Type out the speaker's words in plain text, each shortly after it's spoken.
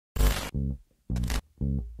Hey,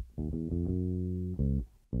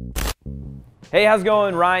 how's it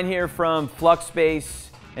going? Ryan here from Makerspace,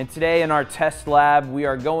 and today in our test lab we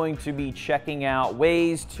are going to be checking out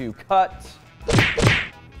ways to cut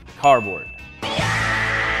cardboard.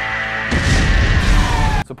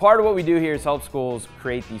 So part of what we do here is help schools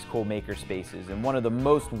create these cool maker spaces, and one of the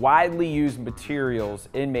most widely used materials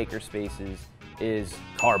in maker spaces is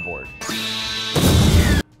cardboard.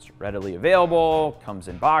 It's readily available, comes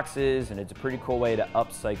in boxes, and it's a pretty cool way to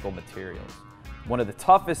upcycle materials. One of the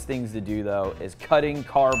toughest things to do, though, is cutting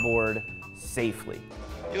cardboard safely.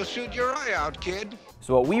 You'll shoot your eye out, kid.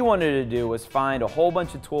 So what we wanted to do was find a whole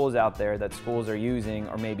bunch of tools out there that schools are using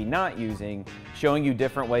or maybe not using, showing you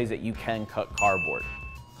different ways that you can cut cardboard.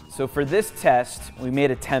 So for this test, we made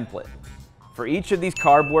a template. For each of these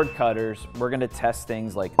cardboard cutters, we're going to test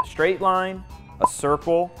things like a straight line, a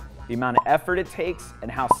circle, the amount of effort it takes, and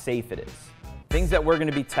how safe it is. Things that we're going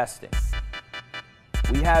to be testing.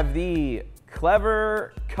 We have the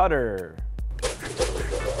Clever Cutter.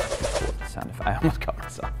 I almost cut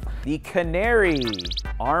myself. The Canary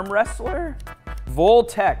Arm Wrestler.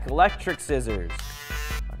 Voltec Electric Scissors.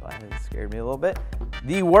 That scared me a little bit.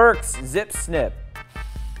 The Works Zip Snip.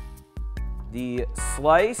 The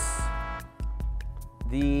Slice.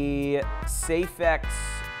 The Safex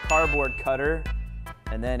Cardboard Cutter.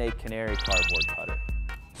 And then a Canary Cardboard Cutter.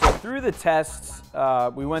 So through the tests,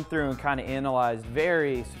 we went through and kind of analyzed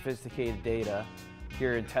very sophisticated data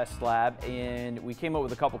here in TestLab, and we came up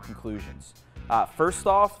with a couple conclusions. First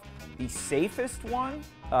off, the safest one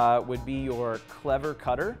would be your Clever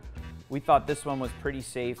Cutter. We thought this one was pretty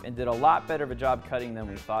safe and did a lot better of a job cutting than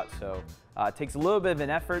we thought so. It takes a little bit of an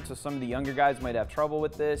effort, so some of the younger guys might have trouble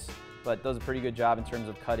with this, but does a pretty good job in terms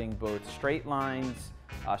of cutting both straight lines,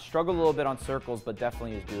 struggle a little bit on circles, but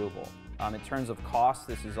definitely is doable. In terms of cost,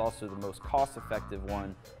 this is also the most cost-effective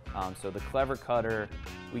one. So the Clever Cutter,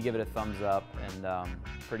 we give it a thumbs up, and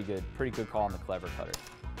pretty good call on the Clever Cutter.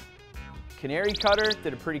 Canary Cutter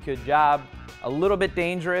did a pretty good job. A little bit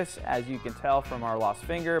dangerous, as you can tell from our lost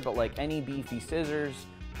finger, but like any beefy scissors,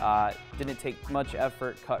 didn't take much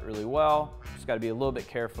effort, cut really well. Just got to be a little bit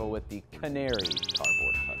careful with the Canary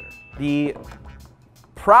Cardboard Cutter.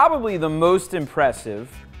 Probably the most impressive,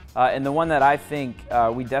 and the one that I think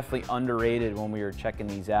we definitely underrated when we were checking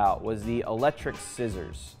these out, was the electric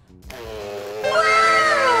scissors.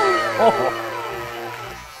 Not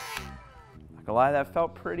gonna lie, that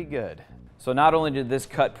felt pretty good. So not only did this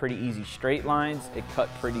cut pretty easy straight lines, it cut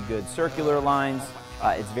pretty good circular lines.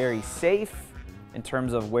 It's very safe in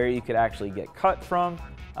terms of where you could actually get cut from.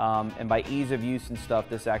 And by ease of use and stuff,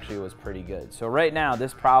 this actually was pretty good. So right now,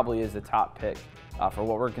 this probably is the top pick for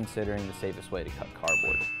what we're considering the safest way to cut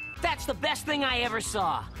cardboard. That's the best thing I ever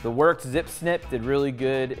saw. The Works Zip Snip did really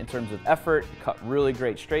good in terms of effort, cut really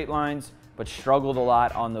great straight lines, but struggled a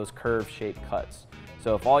lot on those curve-shaped cuts.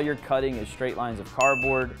 So if all you're cutting is straight lines of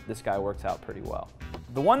cardboard, this guy works out pretty well.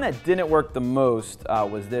 The one that didn't work the most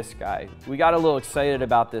was this guy. We got a little excited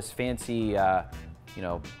about this fancy,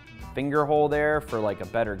 finger hole there for like a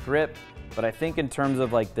better grip, but I think in terms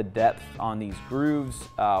of like the depth on these grooves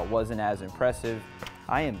wasn't as impressive.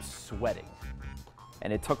 I am sweating,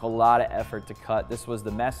 and it took a lot of effort to cut. This was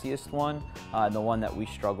the messiest one and the one that we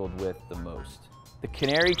struggled with the most. The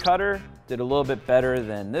Canary Cutter did a little bit better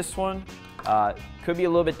than this one. Could be a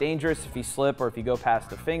little bit dangerous if you slip or if you go past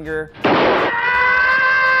the finger.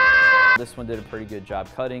 This one did a pretty good job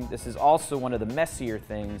cutting. This is also one of the messier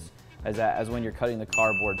things as when you're cutting the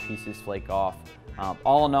cardboard, pieces flake off.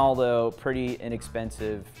 All in all though, pretty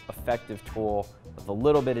inexpensive, effective tool with a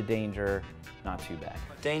little bit of danger, not too bad.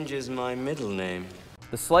 Danger's my middle name.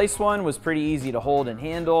 The Slice one was pretty easy to hold and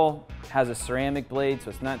handle. Has a ceramic blade,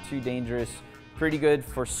 so it's not too dangerous. Pretty good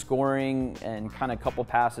for scoring and kind of a couple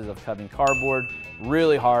passes of cutting cardboard.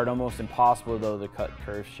 Really hard, almost impossible though to cut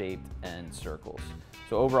curve-shaped and circles.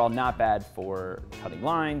 So overall, not bad for cutting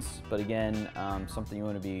lines, but again, something you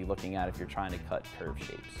want to be looking at if you're trying to cut curve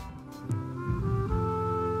shapes.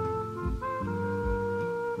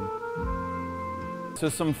 So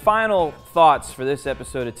some final thoughts for this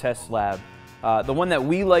episode of TestLab. The one that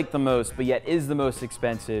we like the most, but yet is the most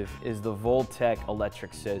expensive, is the Voltec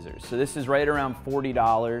electric scissors. So this is right around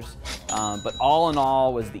 $40, but all in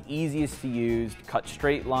all was the easiest to use, cut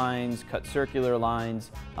straight lines, cut circular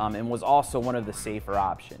lines, and was also one of the safer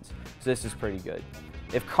options. So this is pretty good.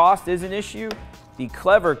 If cost is an issue, the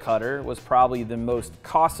Clever Cutter was probably the most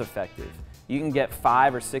cost effective. You can get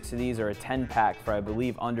 5 or 6 of these or a 10-pack for, I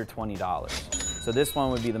believe, under $20. So this one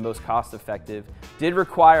would be the most cost effective. Did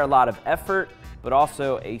require a lot of effort, but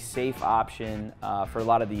also a safe option for a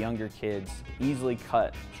lot of the younger kids. Easily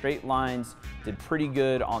cut straight lines, did pretty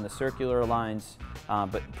good on the circular lines,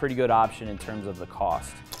 but pretty good option in terms of the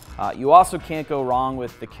cost. You also can't go wrong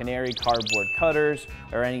with the Canary cardboard cutters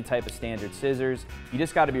or any type of standard scissors. You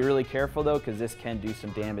just got to be really careful though, because this can do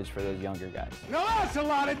some damage for those younger guys. Now that's a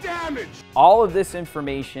lot of damage! All of this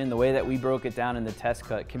information, the way that we broke it down in the test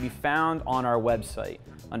cut, can be found on our website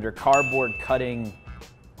under cardboard cutting.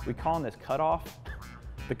 We calling this cutoff?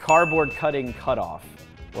 The cardboard cutting cutoff,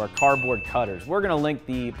 or cardboard cutters. We're going to link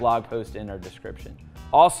the blog post in our description.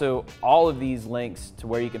 Also, all of these links to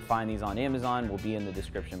where you can find these on Amazon will be in the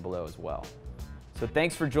description below as well. So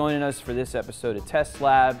thanks for joining us for this episode of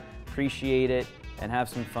TestLab. Appreciate it, and have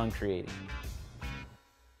some fun creating.